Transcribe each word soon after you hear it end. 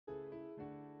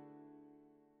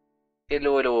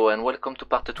Hello and welcome to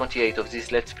part 28 of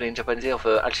this Let's Play in Japanese of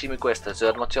AlchemyQuest, The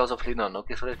Adventures of Linon.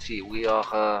 Okay, so let's see, we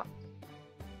are...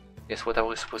 yes, what are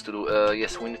we supposed to do?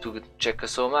 Yes, we need to check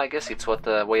Soma, I guess, it's what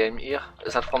why I'm here.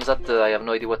 Aside from that, I have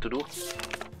no idea what to do.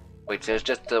 Wait, there's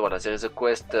just, there is a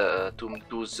quest to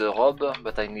do the robe,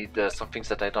 but I need some things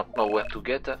that I don't know where to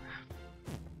get.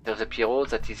 There's a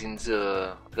Pierrot that is in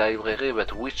the library,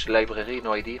 but which library?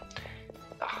 No idea.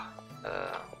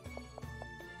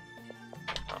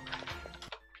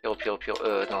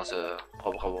 Pierrot, no, the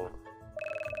robe,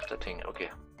 that thing, okay.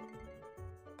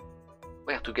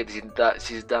 Where to get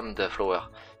this damned flower?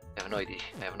 I have no idea.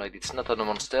 It's not on a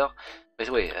monster. By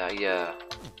the way,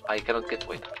 I cannot get...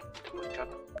 wait.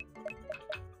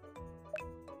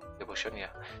 Potion, yeah.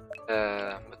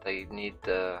 But I need...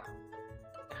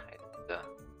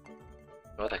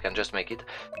 what, I can just make it.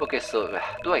 Okay, so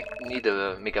do I need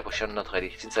a mega potion? Not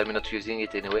really, since I'm not using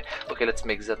it anyway. Okay, let's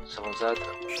make that from that.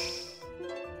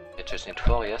 I just need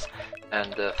 4, yes,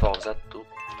 and 4 of that too.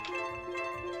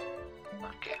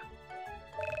 Okay,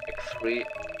 make 3.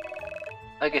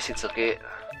 I guess it's okay.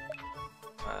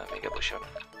 Mega potion.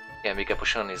 Yeah, mega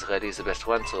potion is really the best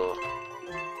one, so...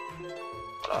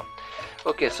 voilà.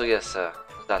 Okay, so yes,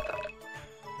 that.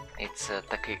 It's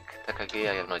Takage,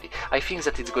 I have no idea. I think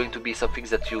that it's going to be something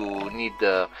that you need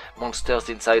monsters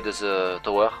inside the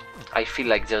tower. I feel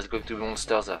like there's going to be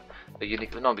monsters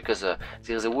unique. No, because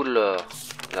there's a wool...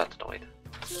 wait.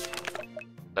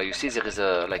 You see there is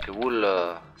like a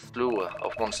wool slew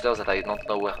of monsters that I don't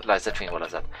know where... like that thing, what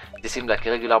is that? They seem like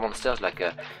regular monsters, like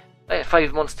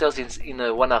 5 monsters in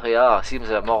one area seems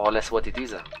more or less what it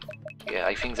is. Yeah,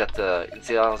 I think that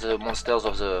they are the monsters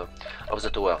of the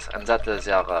towers, and that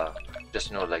they are just,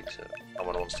 you know, like the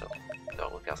normal monster.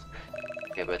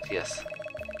 Okay, but yes,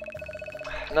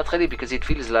 not really, because it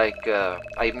feels like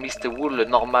I missed the whole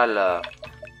normal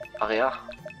area.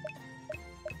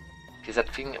 Okay, that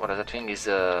thing, well, that thing is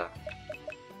well,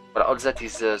 all that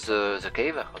is the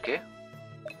cave. Okay,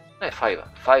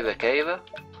 5 cave.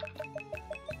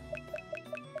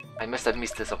 I must have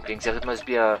missed something. There must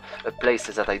be a place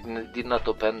that I did not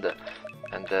open,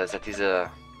 and that is oh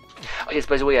yes,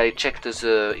 by the way, I checked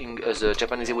the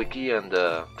Japanese wiki and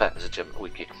the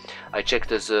wiki. I checked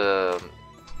the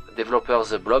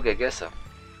developer's blog, I guess,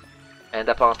 and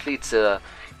apparently it's the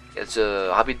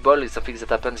rabbit ball is something that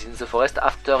happens in the forest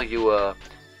after you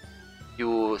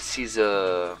see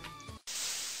the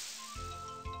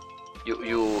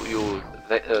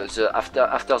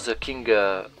after the king.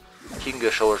 King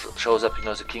shows up, you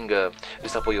know, the king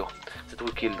Usapoyo that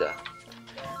we killed.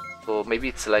 So maybe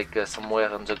it's like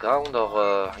somewhere on the ground,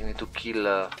 or you need to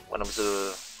kill one of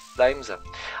the slimes.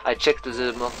 I checked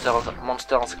the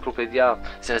monster encyclopedia.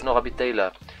 There is no rabbit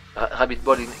tail, rabbit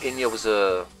ball in any of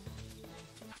the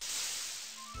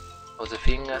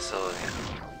thing. So yeah.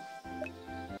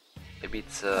 Maybe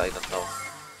it's I don't know.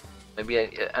 Maybe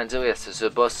and yes, the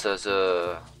boss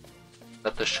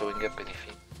not showing up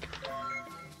anything.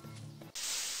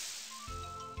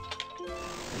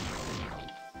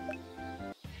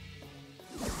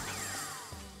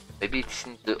 Maybe it's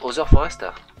in the other forest,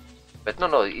 but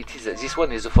no, it is. This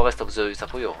one is the forest of the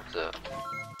Usapoyo.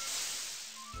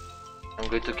 I'm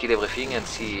going to kill everything and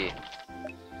see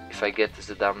if I get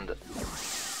the damned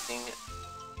thing.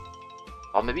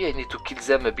 Or maybe I need to kill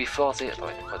them before they... oh,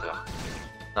 wait, whatever.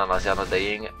 No, they are not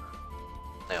dying.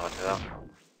 No, whatever.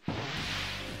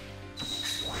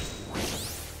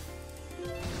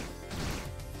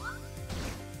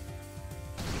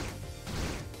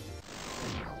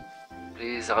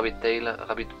 Please, rabbit tail,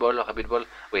 rabbit ball.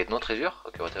 Wait, no treasure?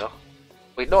 Okay, whatever.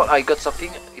 Wait, no, I got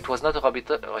something. It was not a rabbit.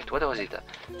 Wait, what was it?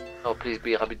 No, please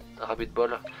be rabbit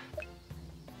ball.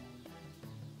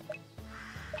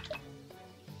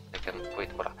 I can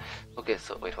wait. Voila. Okay,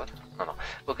 so wait, what? No.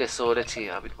 Okay, so let's see,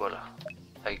 rabbit ball.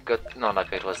 I got no,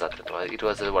 it was that. It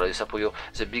was well, Usapoyo,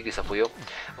 the big Usapoyo.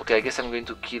 Okay, I guess I'm going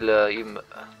to kill him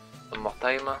one more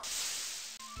time.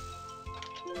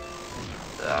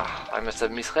 I must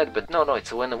have misread, but no,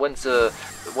 it's when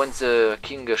the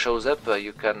king shows up,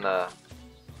 you can,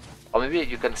 or maybe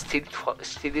you can steal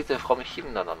it from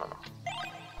him. No.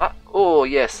 Ah, oh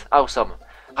yes, awesome,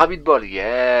 rabbit ball,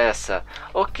 yes.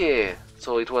 Okay,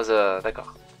 so it was d'accord.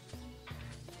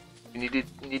 You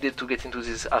needed to get into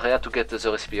this area to get the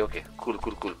recipe. Okay, cool.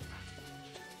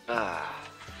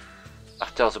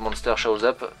 After the monster shows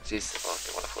up, this.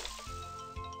 Okay, wonderful.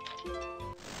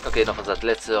 Okay, enough of that.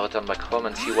 Let's return back home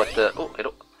and see what... oh,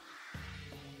 hello.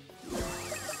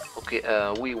 Okay,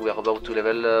 we were about to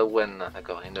level when?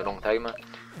 In a long time.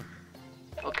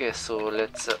 Okay, so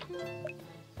let's...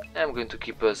 I'm going to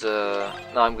keep the...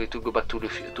 no, I'm going to go back to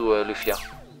Lufia.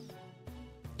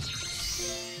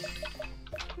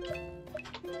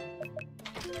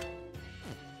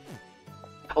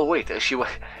 Oh wait,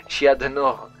 she had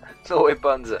no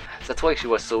weapons. That's why she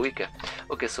was so weak.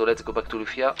 Okay, so let's go back to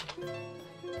Lufia.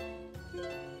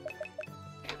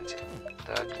 Okay, let's see.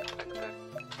 Tac, tac, tac.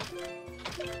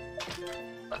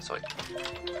 Ah, sorry.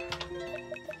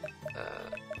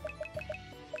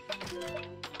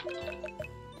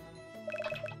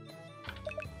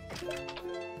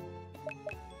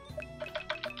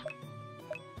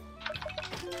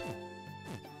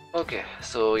 Okay,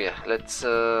 so yeah, let's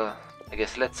I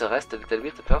guess let's rest a little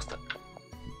bit first,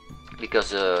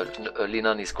 because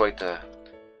Linon is quite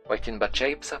in bad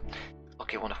shape.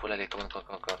 Okay, wonderful. Allez, come on.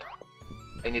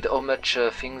 I need how much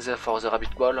things for the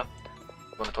rabbit ball?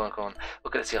 Come on.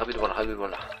 Okay, let's see, rabbit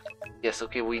ball. Yes,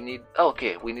 okay, we need. Oh,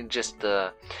 okay, we need just.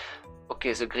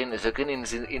 Okay, the green is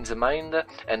in the mine,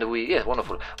 and yeah,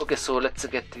 wonderful. Okay, so let's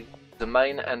get the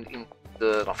mine and in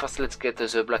the. No, first, let's get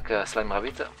the black slime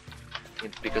rabbit.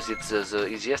 Because it's the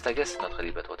easiest, I guess. Not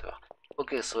really, but whatever.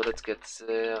 Okay, so let's get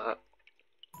there.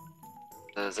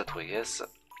 That way, yes.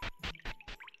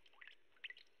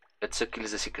 Let's kill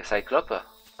the Cyclope.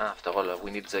 After all,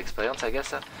 we need the experience, I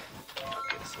guess. Okay,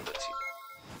 so let's see.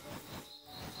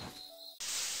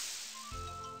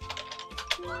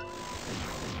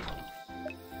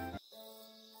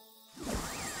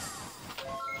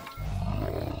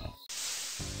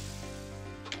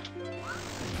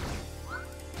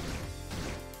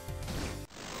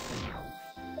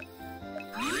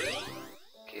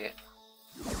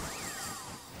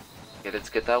 Okay, let's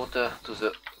get out to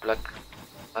the black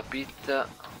rabbit,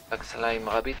 black slime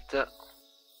rabbit,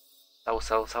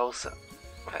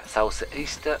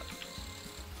 southeast.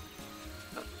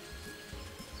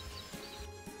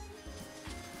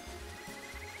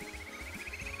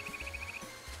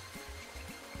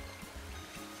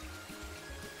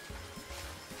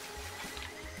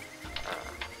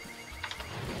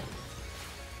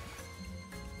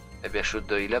 Maybe I should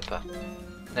heal up.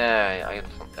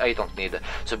 I don't need.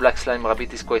 The black slime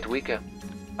rabbit is quite weak.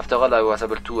 After all, I was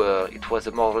able to. It was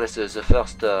more or less the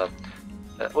first.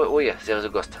 Oh yeah, there is a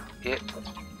ghost. Okay,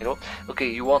 hello. Okay,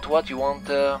 you want what? You want?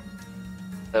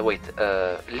 Wait.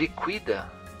 Liquid.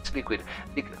 It's liquid.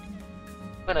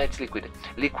 Oh, no, it's liquid.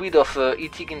 Liquid of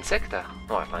eating insect?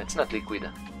 No, it's not liquid.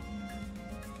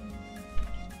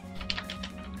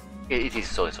 It is,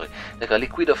 sorry. Like a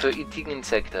liquid of eating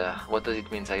insect. What does it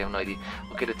mean? I have no idea.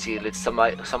 Okay, let's see. Let's some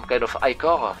kind of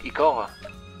ichor.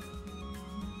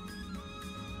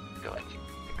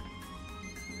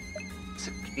 It's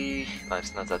a key. No,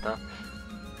 it's not that.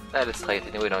 Let's try it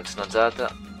anyway. No, it's not that.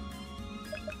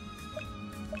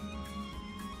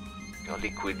 No,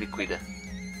 liquid.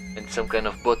 And some kind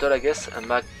of bottle, I guess. A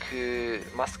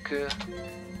mask.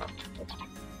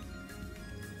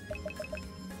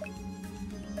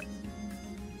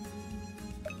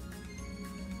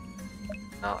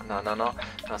 No.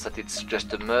 No, that it's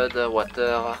just mud,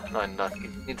 water. No, not.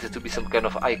 It needs to be some kind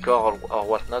of ichor or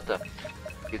whatnot.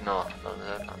 No.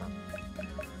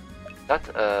 That,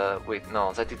 wait,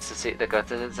 no, that it's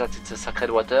a sacred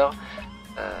water.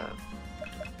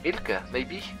 Milk,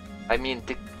 maybe? I mean,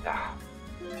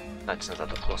 no, it's not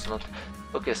that, of course not.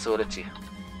 Okay, so let's see.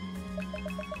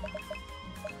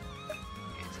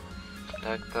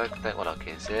 Tac, voilà,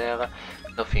 okay, there.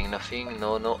 Nothing,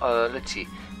 no, let's see.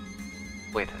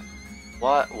 Wait,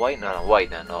 why? No, why?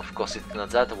 No, of course it's not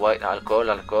that. Why? Alcohol.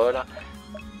 Okay,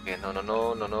 no.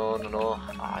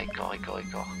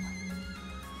 Ichor.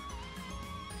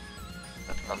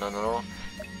 No.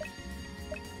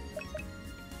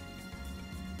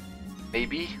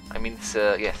 Maybe? I mean, it's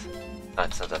yes. No,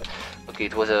 it's not that. Okay,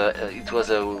 it was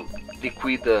a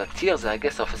liquid tears, I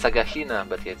guess, of Sagahin,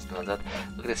 but yeah, it's not that.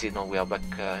 Okay, let's see. No, we are back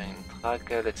in track.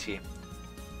 Let's see.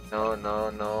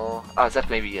 No. Ah, that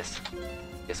maybe, yes.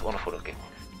 Yes, wonderful, okay.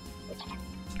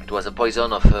 It was a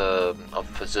poison of the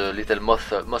little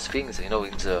moth things, you know,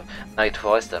 in the night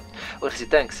forest. Oh, let's see,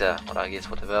 thanks. Well, I guess,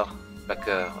 whatever. Back,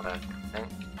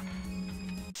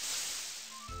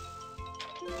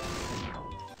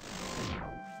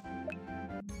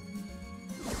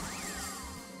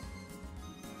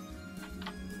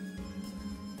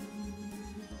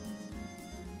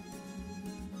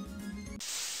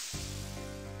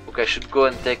 Okay, I should go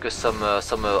and take some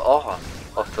ore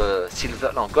of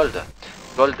silver, no, gold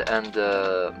and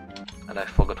I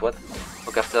forgot what.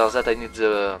 Okay, after that I need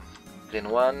the green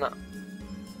one.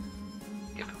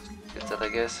 Okay, first get that, I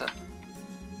guess.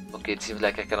 Okay, it seems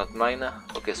like I cannot mine.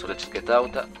 Okay, so let's get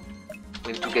out.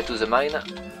 We need to get to the mine.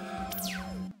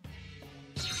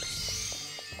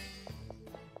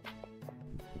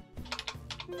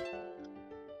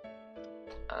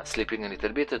 Sleeping a little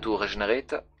bit to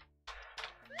regenerate.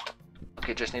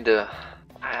 Okay, just need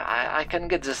I can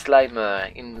get the slime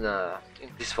in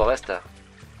this forest,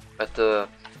 but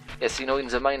yes, you know, in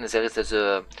the mine there is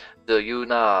the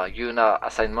Yuna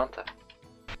assignment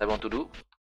I want to do.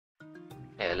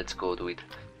 Yeah, let's go do it.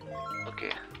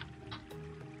 Okay.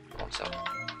 Come on, sir.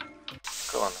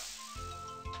 Come on.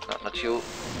 No, not you.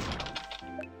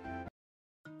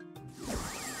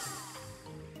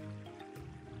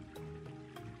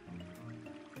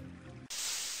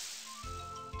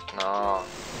 No.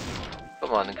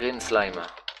 Come on, green slime.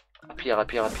 Appear,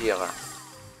 appear, appear.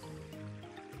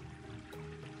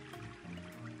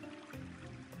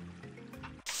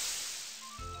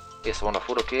 Yes,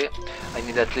 wonderful, okay. I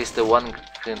need at least one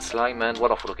green slime and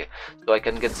wonderful, okay. So I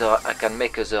can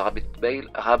make the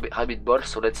rabbit ball,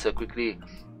 so let's quickly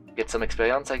get some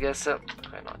experience, I guess.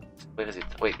 Where is it?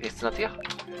 Wait, it's not here?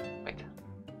 Wait.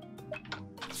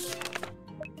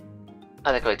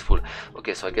 Ah, d'accord, it's full.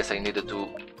 Okay, so I guess I needed to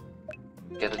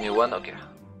get a new one, okay.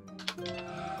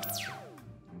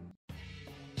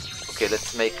 Okay,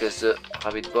 let's make the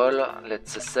rabbit ball.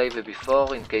 Let's save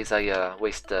before in case I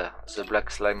waste the black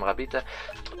slime rabbit.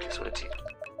 Okay, so let's see.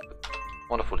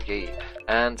 Wonderful, yay.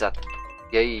 And that,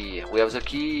 yay, we have the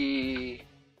key.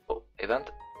 Oh, event.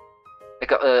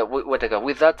 Wait,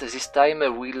 with that, this time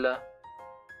we'll.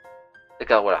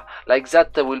 Voilà. Like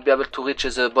that, we'll be able to reach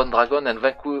the bone dragon and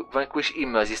vanquish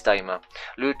him this time.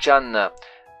 Liu-chan,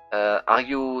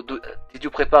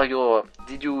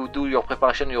 did you do your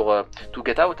preparation to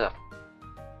get out?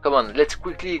 Come on, let's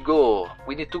quickly go.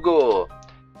 We need to go.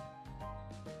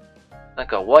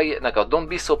 Why? Don't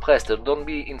be so pressed. Don't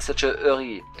be in such a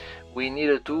hurry. We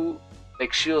need to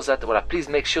make sure that, voilà, please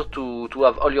make sure to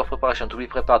have all your preparation, to be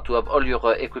prepared, to have all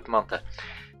your equipment.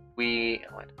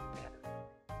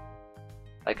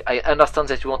 Like, I understand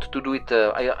that you want to do it.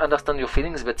 I understand your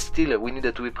feelings, but still, we need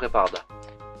to be prepared.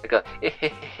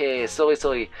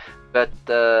 Sorry, but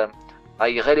I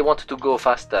really want to go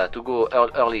fast, to go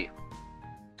early.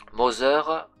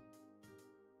 Mother.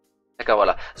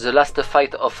 Voilà. The last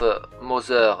fight of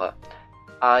Mother.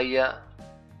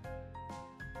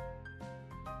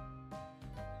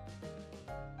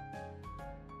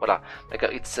 Voilà.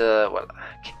 It's well,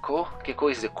 Keko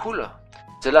is cool.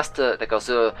 The last the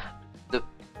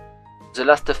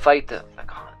last fight.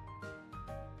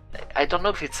 I don't know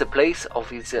if it's a place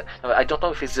of its. I don't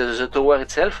know if it's the tower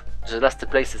itself, the last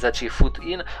place that she put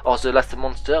in, or the last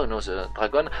monster, you know, the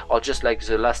dragon, or just like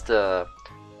the last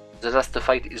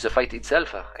fight is the fight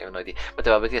itself. I have no idea. But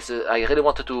yes, I really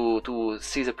wanted to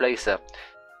see the place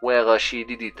where she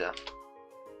did it.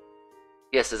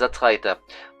 Yes, that's right.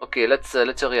 Okay, let's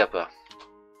hurry up.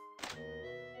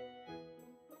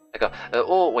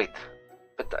 Oh wait.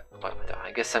 But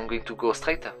I guess I'm going to go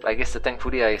straight. I guess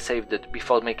thankfully I saved it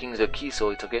before making the key, so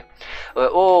it's okay.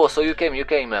 Oh, so you came.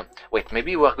 Wait,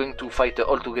 maybe we are going to fight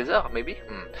all together, maybe?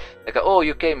 Oh,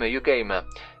 you came. You can...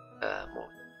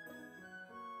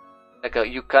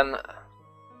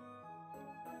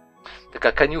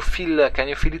 Can you feel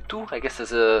it too? I guess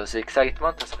the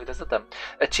excitement, something like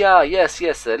that. Chia, yes,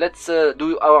 let's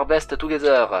do our best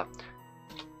together.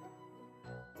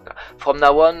 From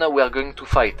now on, we are going to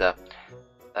fight.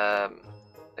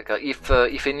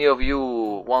 If any of you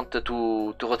want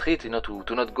to retreat, you know, to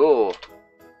not go.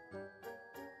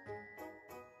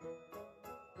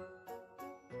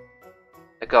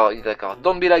 D'accord.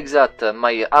 Don't be like that.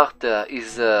 My heart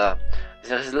is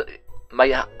my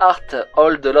heart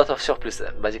hold a lot of surplus.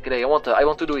 Basically, I want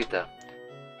to do it.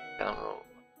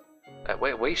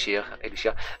 Where is she?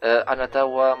 Elisha.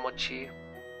 Anatawa Mochi.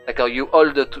 You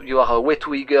are way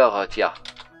too eager, Tia.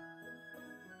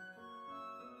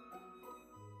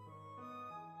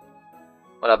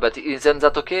 Voilà, but isn't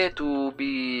that okay to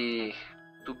be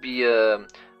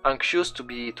anxious, to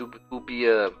be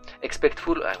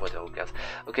expectful? Whatever, who cares?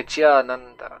 Okay, Chia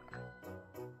Nanda.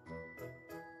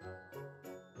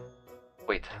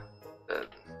 Wait.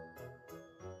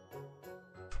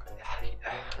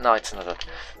 No, it's not that.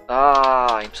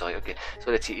 I'm sorry. Okay,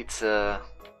 so let's see. It's that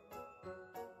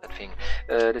thing.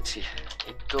 Let's see.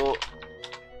 Ito.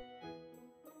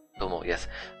 Tomo. Yes.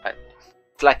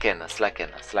 Slacken.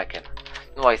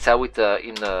 No, I saw it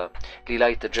in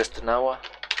Lilite just now,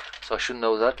 so I should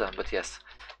know that. But yes,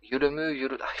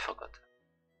 Yurumi, I forgot.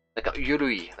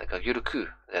 Yurui, Yuruku.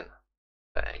 Then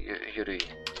Yurui.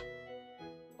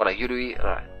 Voilà, Yurui.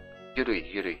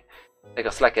 Yurui.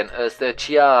 Slacken. The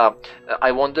Chia.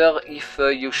 I wonder if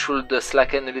you should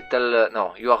slacken a little.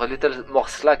 No, you are a little more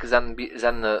slack than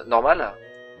normal.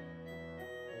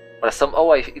 Well,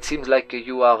 somehow it seems like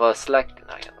you are slack.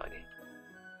 No, I have no idea.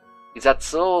 Is that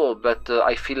so? But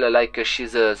I feel like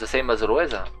she's the same as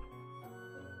always.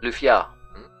 Lufia.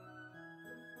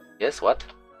 Yes, what?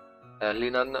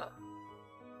 Linon.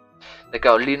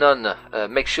 D'accord, Linon,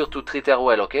 make sure to treat her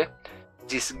well, okay?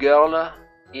 This girl,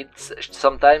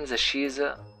 sometimes she's...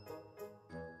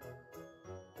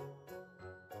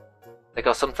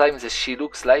 D'accord, sometimes she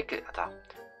looks like...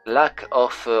 lack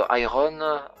of iron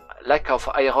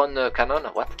cannon,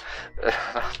 what?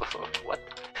 What?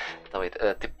 Attends, wait,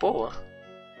 t'es pauvre, hein?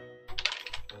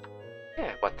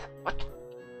 Yeah, what?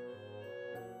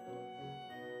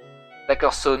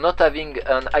 D'accord, so not having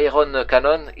an iron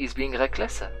cannon is being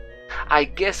reckless? I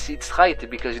guess it's right,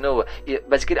 because, you know,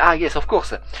 basically, yes, of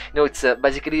course, you know, it's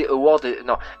basically a word,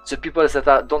 no, the people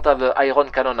that don't have iron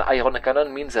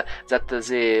cannon means that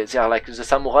they are like the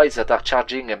samurais that are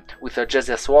charging with just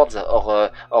their swords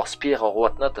or spear or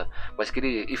whatnot.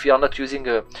 Basically, if you are not using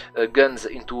guns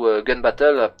into a gun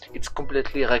battle, it's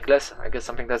completely reckless, I guess,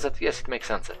 something like that. Yes, it makes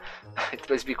sense. It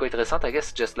must be quite recent, I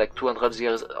guess, just like 200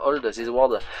 years old, this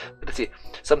word. Let's see,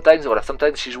 sometimes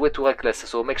she's way too reckless,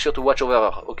 so make sure to watch over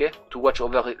her, okay? To watch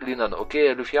over Linon,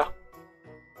 okay, Lufia?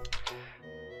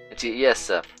 Let's see,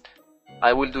 yes,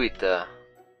 I will do it.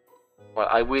 Well,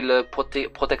 I will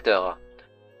protect her.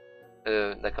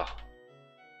 D'accord.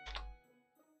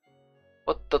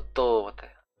 Ototo,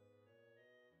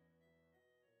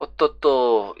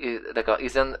 d'accord,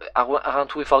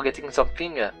 aren't we forgetting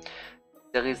something?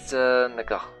 There is,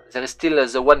 d'accord. There is still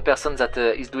the one person that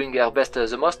is doing her best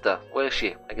the most. Where is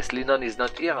she? I guess Linon is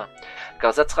not here.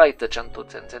 Because that's right, Chanto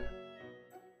Tenten.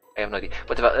 I have no idea.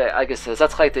 Whatever, I guess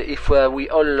that's right. If we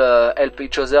all help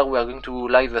each other, we are going to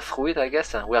live through it, I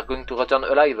guess. We are going to return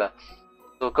alive.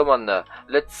 So come on,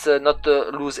 let's not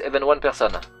lose even one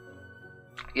person.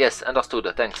 Yes,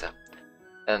 understood, thanks.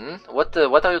 And what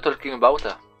are you talking about?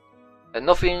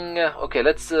 Nothing. Okay,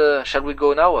 let's. Shall we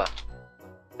go now?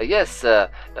 Yes,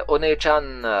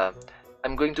 One-chan,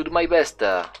 I'm going to do my best.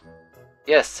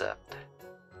 Yes.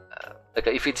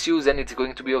 Okay, if it's you, then it's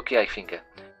going to be okay, I think.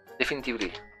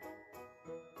 Definitively.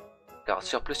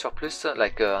 Surplus,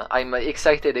 like, I'm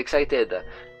excited.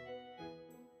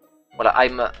 Voilà,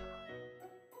 I'm...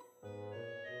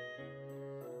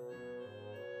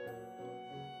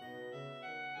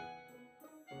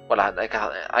 Voilà, like,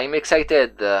 I'm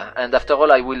excited, and after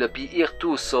all, I will be here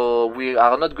too, so we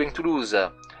are not going to lose.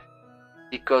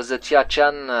 Because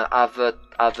Tia-chan have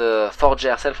forged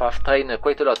herself, have trained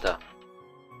quite a lot.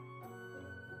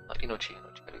 Inochi.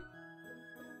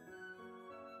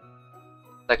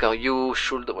 D'accord, you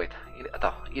should wait.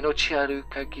 Attends, Inochi aru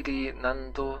kagiri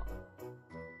nando.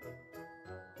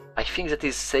 I think that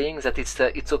is saying that it's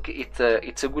okay.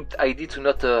 It's a good idea to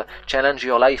not challenge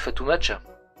your life too much,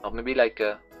 or maybe like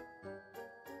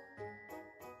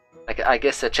I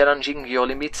guess challenging your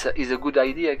limits is a good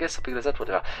idea. I guess something like that.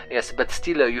 Whatever. Yes, but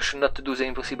still you should not do the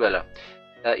impossible.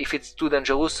 If it's too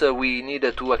dangerous, we need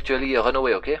to actually run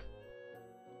away. Okay.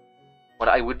 Well,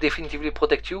 I will definitively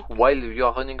protect you while you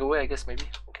are running away, I guess, maybe.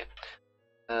 Okay.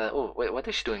 Oh, wait, what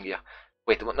is she doing here?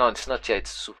 Wait, no, it's not here,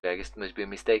 it's Souffle. I guess it must be a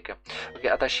mistake. Okay,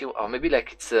 Atashi, or maybe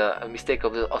like it's a mistake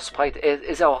of the sprite.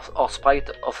 Is there or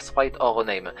sprite or a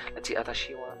name? Let's see,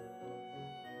 Atashi.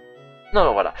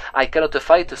 No, voilà. I cannot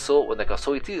fight, so d'accord.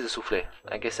 So it is a Souffle.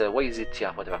 I guess. Why is it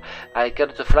here? Whatever. I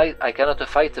cannot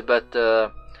fight, but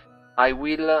I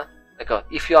will.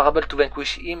 If you are able to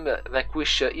vanquish him,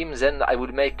 then I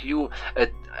will make you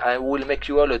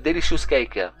all a delicious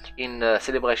cake in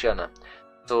celebration.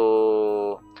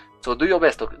 So do your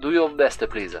best. Do your best,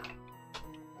 please.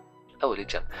 Oh,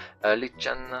 Lichan.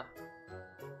 Lichan.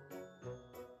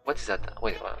 What is that?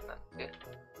 Wait. Okay.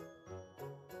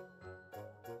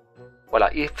 Voilà,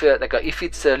 if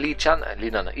it's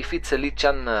Linon, if it's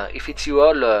Lichan, if it's you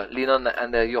all, Linon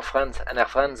and your friends and her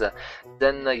friends,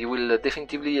 then you will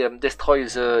definitively destroy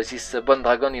this bone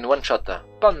dragon in one shot.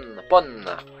 Pon!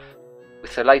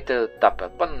 With a light tap.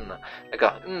 Pon!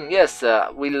 Yes,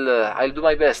 I'll do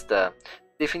my best.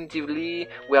 Definitively,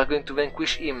 we are going to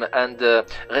vanquish him and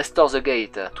restore the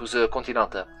gate to the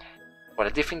continent. Voilà,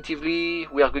 definitively,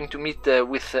 we are going to meet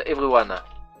with everyone.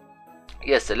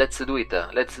 Yes, let's do it.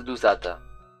 Let's do that.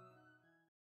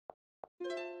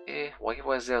 Okay, why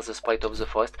was there the sprite of the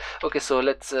forest? Okay, so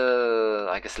let's,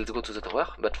 I guess let's go to the tower,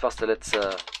 but first let's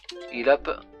heal up.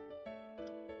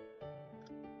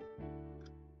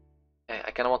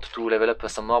 I kind of want to level up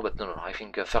some more, but no, I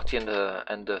think 30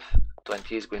 and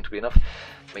 20 is going to be enough.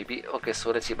 Maybe. Okay,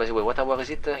 so let's see. By the way, what hour is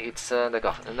it? It's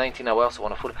 19 hours,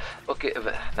 wonderful. Okay,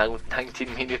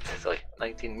 19 minutes, sorry,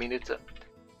 19 minutes.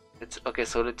 Okay,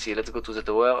 so let's see, let's go to the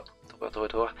tower.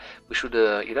 Tower. We should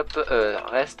heal up,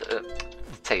 rest,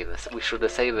 save. We should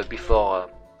save before,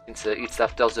 since it's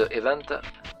after the event. Okay,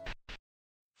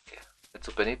 let's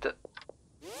open it.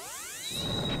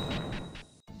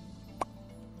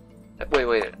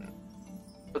 Wait.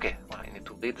 Okay, well, I need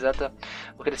to read that.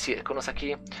 Okay, let's see.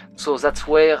 Konosaki. So that's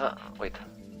where. Wait,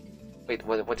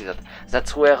 what is that?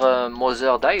 That's where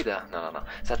Mother died? No.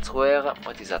 That's where.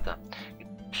 What is that?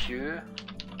 Q.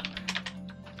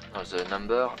 No, the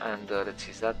number, and let's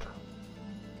see that.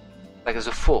 Like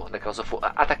the four, d'accord, the four.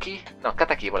 Ataki? No,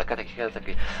 Kataki, voilà,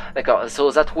 Kataki. D'accord,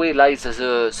 so that way lies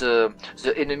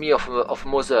the enemy of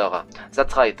Mother.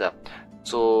 That's right.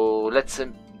 So let's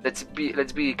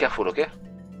be careful, okay?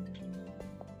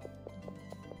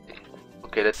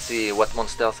 Okay, let's see what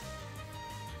monsters.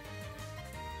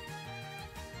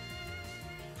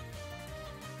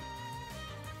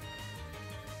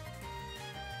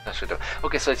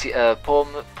 Okay, so let's see,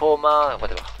 Poma,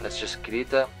 whatever, let's just kill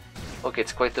it. Okay,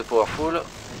 it's quite powerful.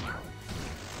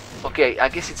 Okay, I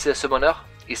guess it's a summoner.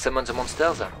 He summons the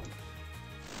monsters.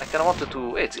 I kinda wanted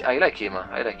to... I like him.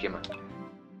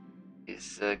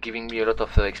 He's giving me a lot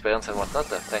of experience and whatnot,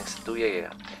 thanks to...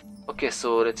 Yeah. Okay,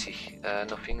 so let's see.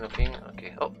 Nothing.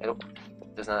 Okay, oh, hello.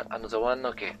 There's another one,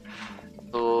 okay.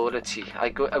 So let's see.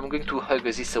 I'm going to hug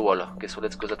this wall. Okay, so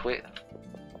let's go that way.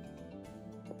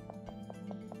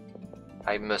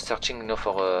 I'm searching now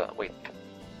for... wait.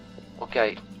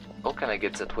 Okay, how can I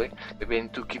get that way? Maybe I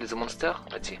need to kill the monster?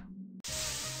 Let's see.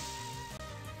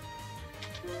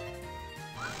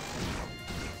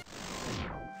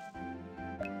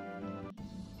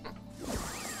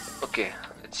 Okay,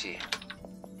 let's see.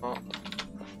 Oh.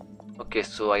 Okay,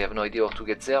 so I have no idea how to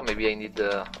get there. Maybe I need...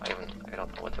 I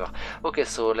don't know, whatever. Okay,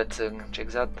 so let's check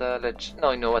that.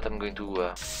 No, you know what, I'm going to...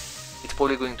 it's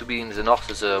probably going to be in the north,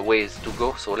 the ways to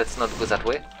go, so let's not go that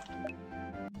way.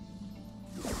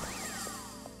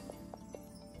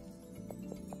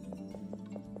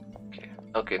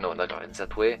 Okay, no, it's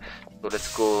that way. So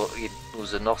let's go into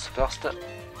the north first.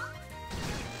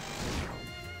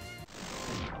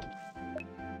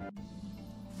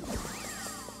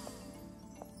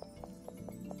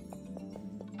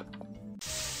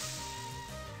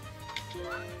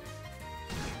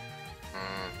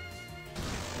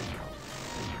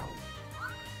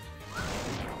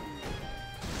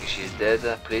 She's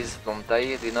dead. Please don't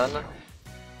die, Linon.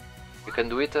 You can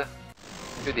do it.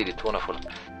 You did it. Wonderful.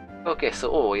 Okay, so,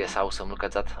 oh yes, awesome, look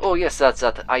at that. Oh yes, that's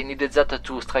that. I needed that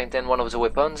to strengthen one of the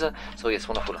weapons. So yes,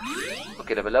 wonderful.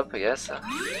 Okay, level up, yes.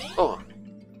 Oh,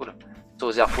 cool.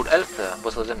 So they are full health,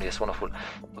 both of them, yes, wonderful.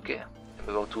 Okay, I'm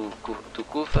about to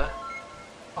Koof.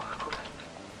 Oh, cool.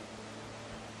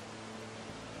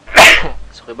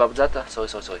 Sorry about that,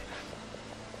 sorry.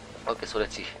 Okay, so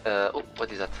let's see. Oh,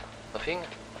 what is that? Nothing?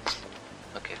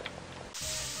 Okay.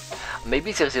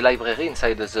 Maybe there's a library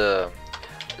inside the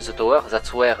tower.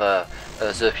 That's where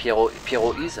the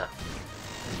Piero is.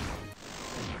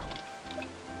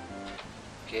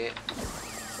 Okay.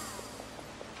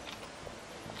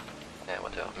 Yeah,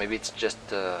 whatever. Maybe it's just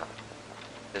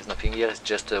there's nothing here. It's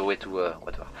just a way to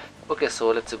whatever. Okay,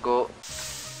 so let's go.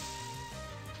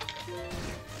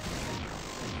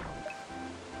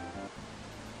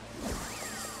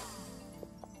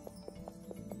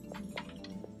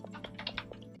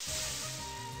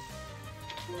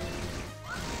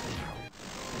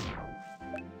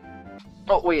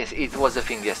 Oh yes, it was the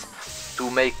thing, yes.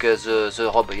 To make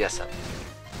the robe, yes.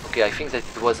 Okay, I think that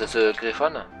it was the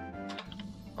griffin.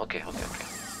 Okay.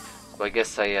 So I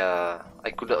guess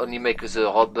I could only make the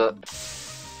robe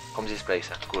from this place.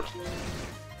 Cool.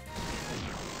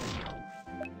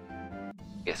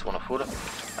 Yes, wonderful.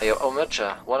 I have how much?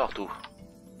 1 or 2?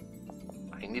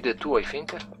 I needed 2, I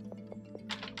think.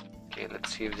 Okay,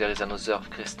 let's see if there is another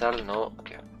crystal. No.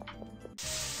 Okay.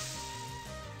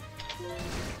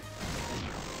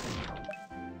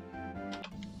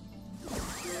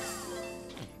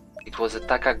 It was a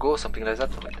Takago, something like that.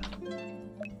 Wait.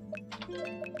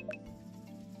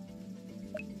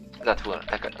 That one.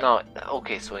 No,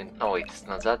 okay, so no, wait, it's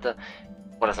not that.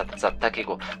 What is that? It's that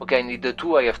Takego. Okay, I need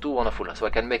 2, I have 2, wonderful. So I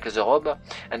can make the robe.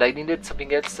 And I needed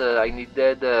something else. I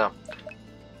needed.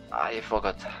 I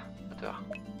forgot. Whatever.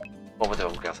 Oh, whatever,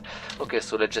 who cares? Okay,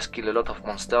 so let's just kill a lot of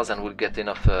monsters and we'll get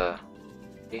enough.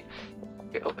 Okay,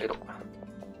 oh, hello.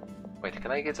 Wait,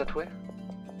 can I get that way?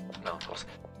 No, of course.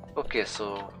 Okay,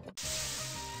 so.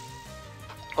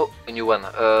 Oh, a new one.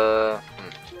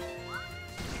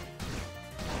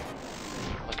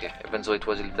 Okay, even though it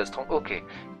was a little strong. Okay,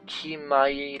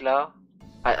 Chimera,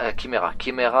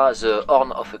 the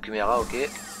horn of a Chimera. Okay.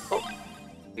 Oh,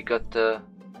 we got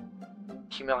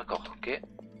Chimera core. Okay,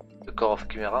 the core of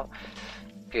Chimera.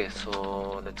 Okay,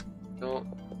 so let's go.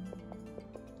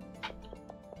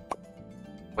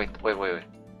 Wait.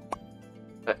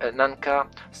 Nanka.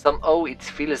 Somehow it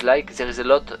feels like there is a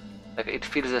lot. Like it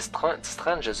feels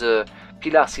strange.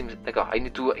 pillar seems... D'accord, I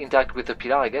need to interact with the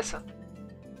pillar, I guess.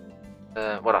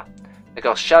 Voilà.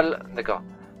 D'accord, shall... D'accord.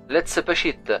 Let's push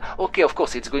it. Okay, of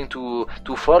course, it's going to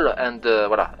fall and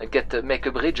voilà, make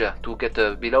a bridge to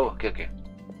get below. Okay.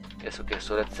 Yes, okay,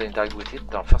 so let's interact with it.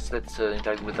 Now, first, let's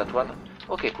interact with that one.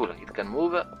 Okay, cool, it can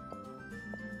move.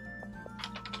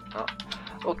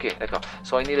 Okay, d'accord.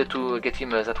 So I needed to get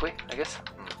him that way, I guess.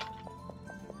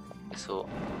 So...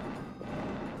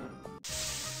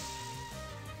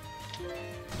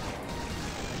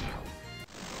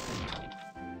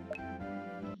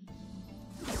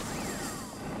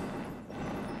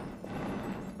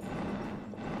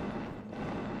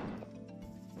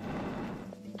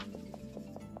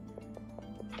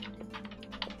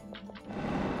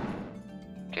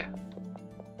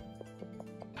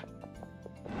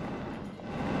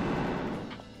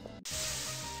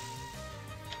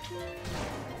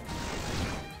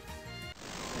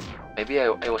 Maybe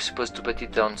I was supposed to put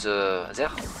it on the...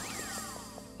 there?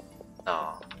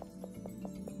 No.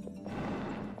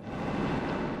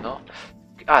 No?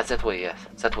 Ah, that way, yes.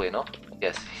 That way, no?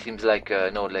 Yes, seems like,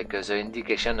 no, like the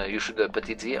indication you should put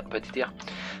it here.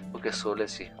 Okay, so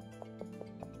let's see.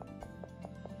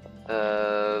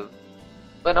 Well,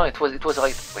 no, it was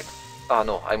right. Wait. Ah,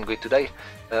 no, I'm going to die.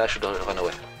 I should run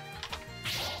away.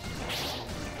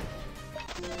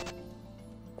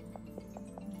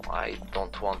 I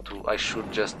don't want to. I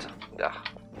should just. Yeah.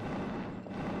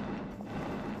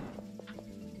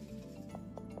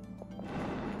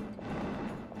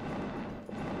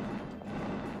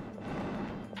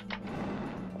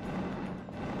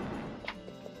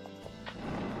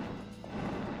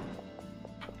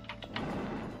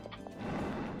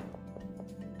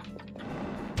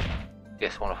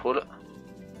 Yes, wonderful.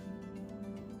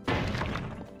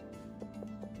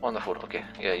 Wonderful, okay.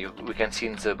 Yeah, we can see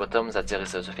in the bottom that there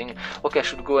is the thing. Okay, I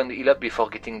should go and heal up before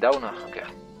getting down. Okay.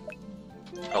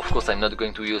 Of course, I'm not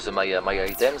going to use my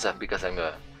items because I'm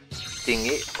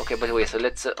thingy. Okay, but wait, so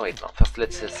let's... wait, no. First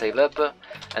let's save up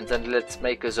and then let's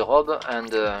make the robe and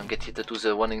get it to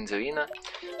the one in the inn.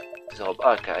 The robe...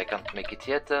 Ah, okay, I can't make it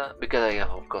yet because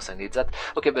of course I need that.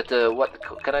 Okay, but what...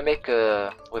 Can I make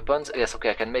weapons? Yes,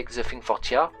 okay, I can make the thing for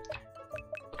Tia.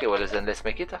 Okay, well then let's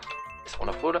make it. It's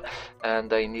wonderful,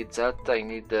 and I need that. I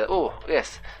need. Oh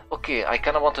yes, okay. I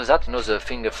kind of want that. You know, the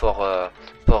thing for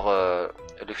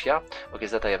Lufia. Okay,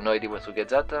 that I have no idea where to get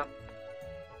that.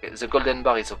 Okay, the golden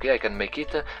bar is okay. I can make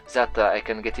it. That I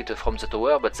can get it from the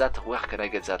tower, but that where can I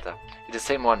get that? It's the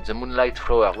same one. The moonlight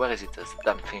flower. Where is it? This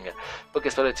damn thing. Okay,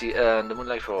 so let's see. The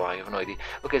moonlight flower. I have no idea.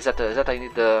 Okay, that I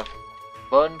need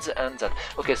bones and that.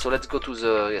 Okay, so let's go to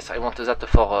the. Yes, I want that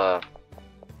for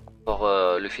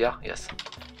Lufia. Yes.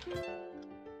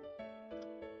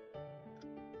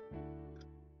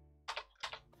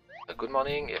 Good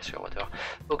morning, yes, sure, whatever.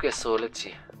 Okay, so let's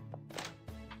see.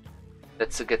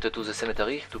 Let's get to the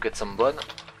cemetery to get some bone.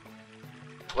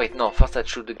 Wait, no, first I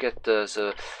should get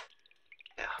the...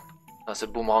 Yeah, no, the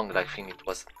boomerang-like thing it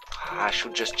was. I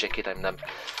should just check it, I'm dumb.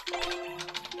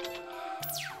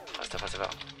 Faster.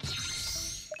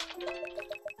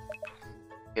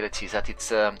 Okay, let's see that it's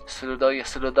Suludoi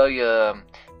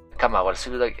Kama, well,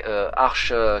 Suludoi Arch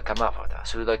Kama,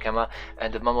 Suludoi Kama,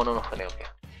 and Mamono no Hone, okay.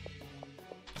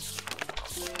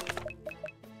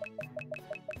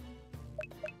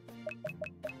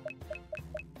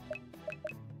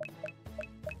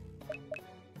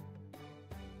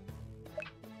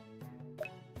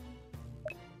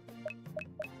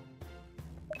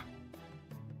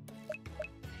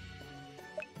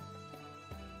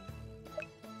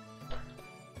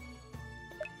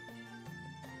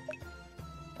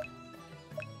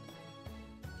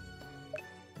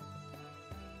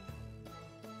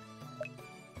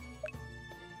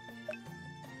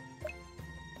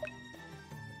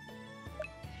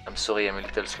 I'm sorry, I'm a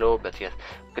little slow, but yes.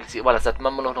 Okay, let's see. Well, that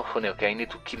Mamono no Hone. Okay, I need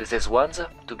to kill these ones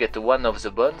to get one of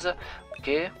the bones.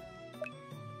 Okay.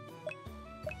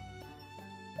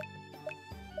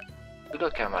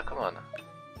 Udokama, come on.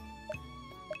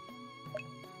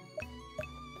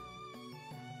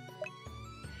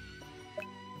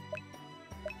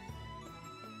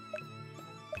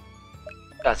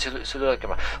 Ah,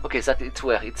 Udokama. Okay, that it's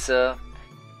where? It's the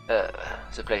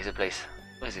place.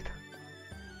 Where is it?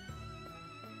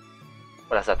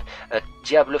 What is that?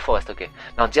 Diable Forest, okay.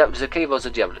 Now, the cave of the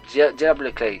Diable.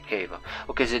 Diable Cave.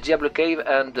 Okay, the Diable Cave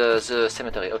and the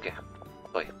cemetery, okay.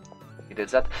 Sorry. We did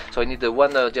that. So I need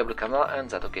one Diable Kama and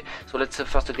that, okay. So let's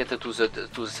first get to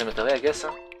the cemetery, I guess.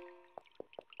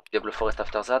 Diable Forest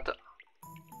after that.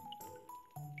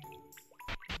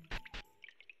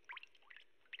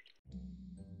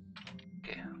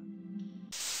 Okay.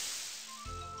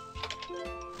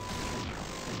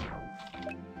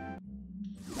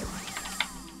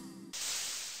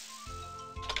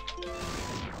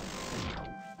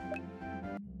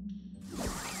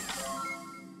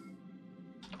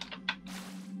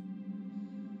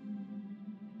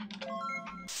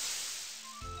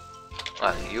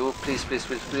 You, please.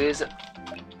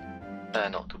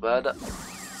 Not too bad.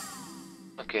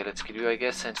 Okay, let's kill you, I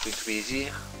guess, and it's going to be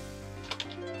easy.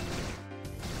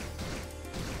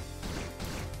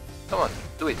 Come on,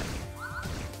 do it.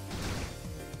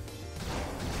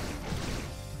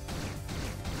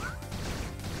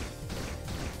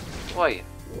 Why?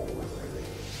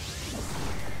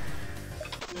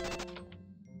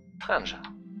 Strange.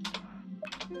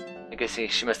 I guess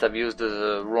she must have used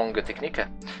the wrong technique.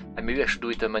 And maybe I should do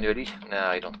it manually. Nah,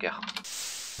 I don't care.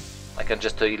 I can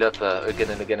just heal up again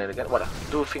and again and again. Voila.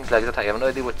 Do things like that. I have no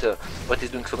idea what is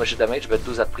doing so much damage, but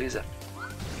do that please.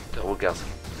 Who cares?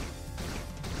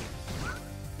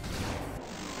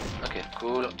 Okay,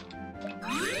 cool.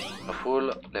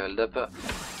 Full, leveled up.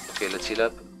 Okay, let's heal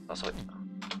up. Oh, sorry.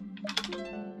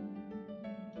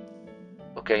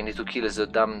 Okay, I need to kill the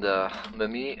damned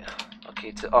mummy. Okay,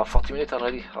 it's 40 minutes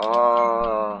already.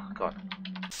 Oh, come on.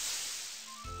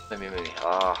 Mummy.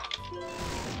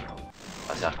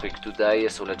 They are quick to die,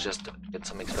 so let's just get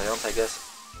some experience, I guess.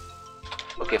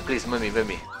 Okay, please, mummy.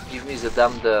 Give me the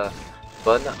damned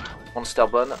bone. Monster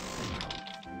bone.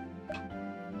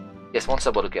 Yes,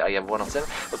 monster bone. Okay, I have one of them.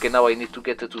 Okay, now I need to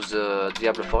get to the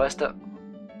Diablo Forest.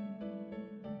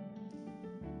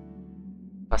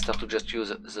 Faster to just use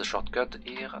the shortcut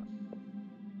here.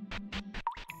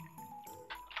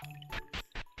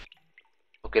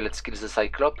 Okay, let's kill the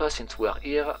Cyclops since we are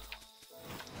here.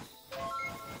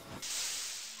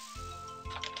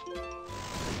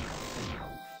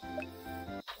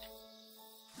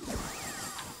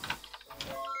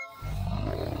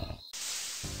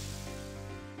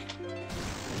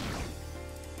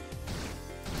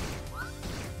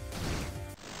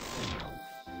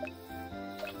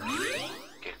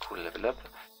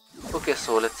 Okay,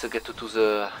 so let's get to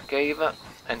the cave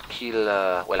and kill,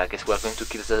 well, I guess we are going to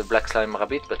kill the black slime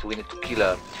rabbit, but we need to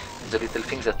kill the little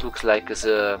thing that looks like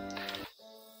the,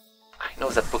 I know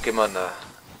that Pokemon,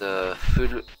 the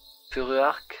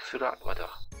Furuark, whatever,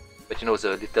 but you know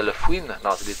the little Fwin,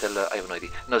 no, the little, I have no idea,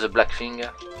 no, the black thing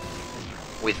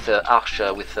with arch,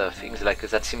 with things like,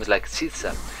 that seems like teeth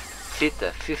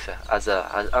as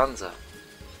hands.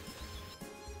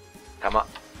 Kama,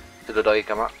 Pseudodoi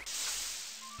Kama.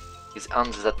 His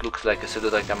hands that looks like a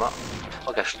Pseudodoi Kama.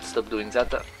 Okay, I should stop doing that.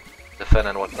 The fun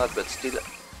and whatnot, but still.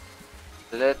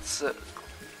 Let's...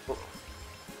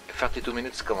 32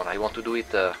 minutes, come on, I want to do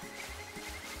it... I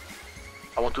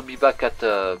want to be back at...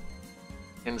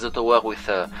 in the tower with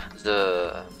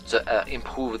the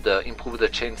improved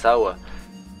chainsaw.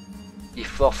 If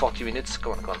for 40 minutes,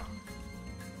 come on.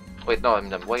 Wait, no, I'm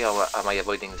done. Why am I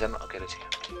avoiding them? Okay, let's see.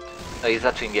 Is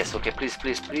that thing? Yes, okay, please,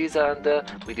 and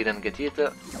we didn't get it.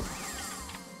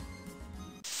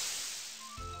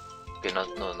 Okay,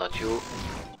 no, not you.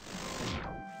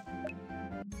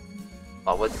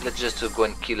 Oh, well, let's just go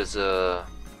and kill the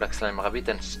black slime rabbit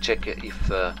and check if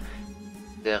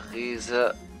there is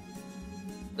the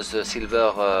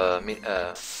silver.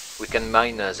 We can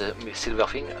mine the silver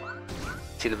thing,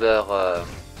 silver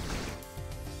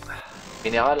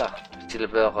mineral.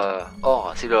 Silver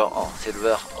ore.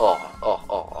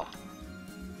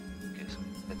 Okay, so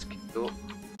let's keep going.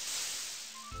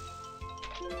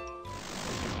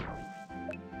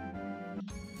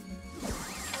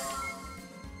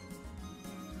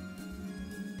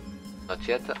 Not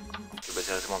yet. Okay, but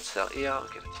there is a monster here.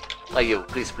 Okay, let's see. Ah, you,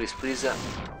 please.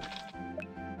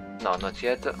 No, not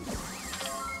yet. Oh,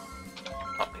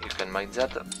 you can mine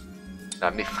that.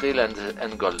 Mithril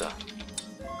and gold.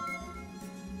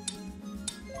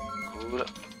 Cool.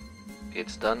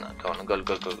 It's done. Come on, gold.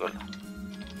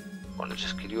 Well, let's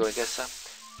just kill you, I guess.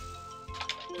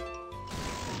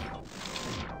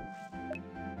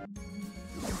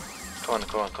 Come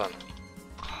on.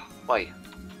 Why?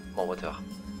 Oh, whatever.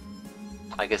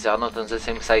 I guess they are not on the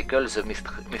same cycle, the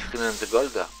Mithril and the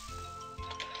gold.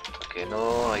 Okay,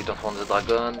 no, I don't want the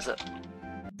dragons.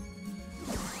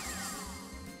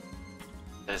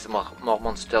 There's more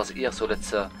monsters here, so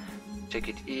let's check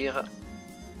it here.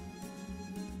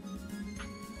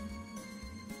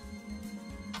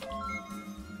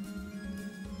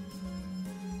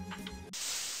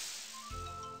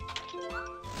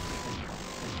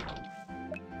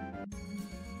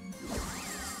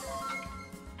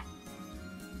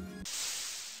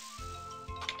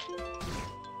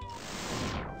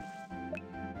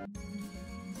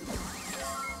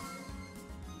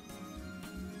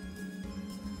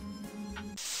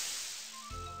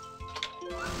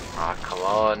 Ah, come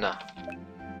on.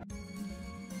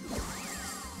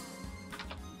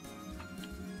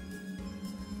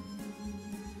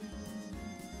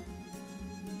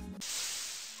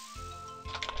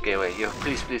 Okay, wait, you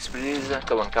please.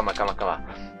 Come on.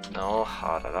 No,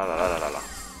 ah la la la la la la.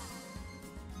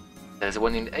 There is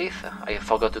one in 8th. I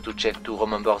forgot to check to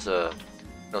remember the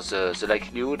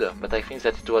likelihood, but I think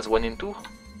that it was 1 in 2.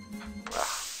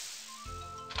 Ah.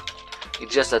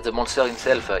 It's just that the monster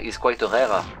himself is quite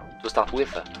rare to start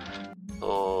with.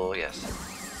 So yes,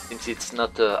 since it's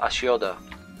not assured,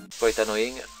 quite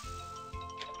annoying.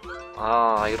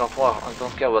 Ah, I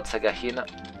don't care about Saga Hin.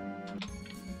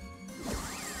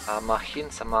 Sama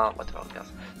Hin, Sama whatever it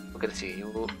is. Okay, let's see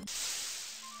you.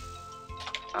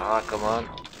 Ah, come on.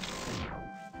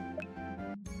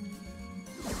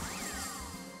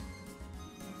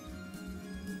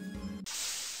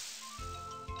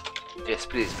 Yes,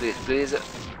 please, please, please.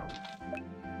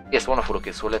 Yes, wonderful.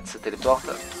 Okay, so let's teleport.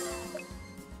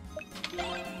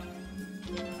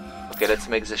 Okay, let's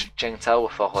make the Cheng Cao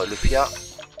for Lufia.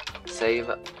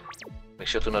 Save. Make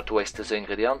sure to not waste the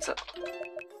ingredients.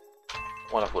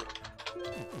 Wonderful.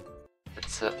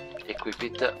 Let's equip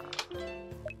it.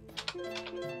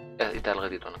 It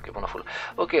already done. Okay, wonderful.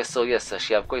 Okay, so yes,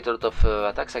 she have quite a lot of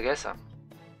attacks, I guess.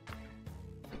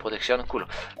 Protection, cool.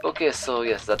 Okay, so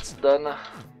yes, that's done.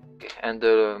 Okay, and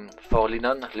for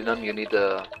Linon, you need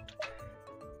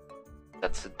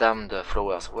that's damned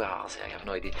flowers. Where are they? I have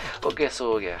no idea. Okay,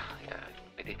 so yeah.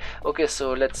 Okay,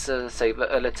 so let's save.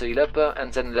 Let's heal up,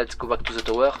 and then let's go back to the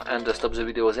tower and stop the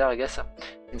video there, I guess.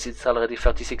 Since it's already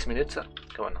 36 minutes.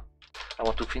 Come on. I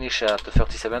want to finish at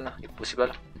 37, if possible.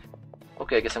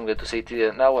 Okay, I guess I'm going to say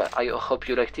it now. I hope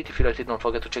you liked it. If you liked it, don't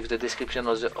forget to check the description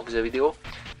of the video.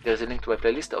 There is a link to my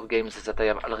playlist of games that I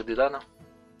have already done.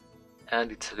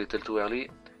 And it's a little too early.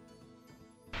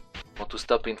 I want to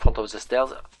stop in front of the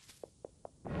stairs.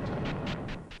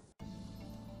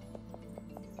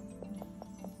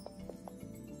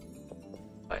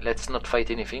 Right, let's not fight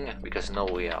anything, because now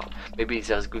we are... Maybe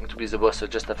there's going to be the boss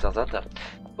just after that.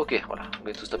 Okay, voilà, I'm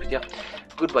going to stop it here.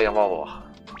 Goodbye, au revoir.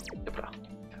 Yep, là.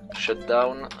 Shut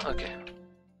down, okay.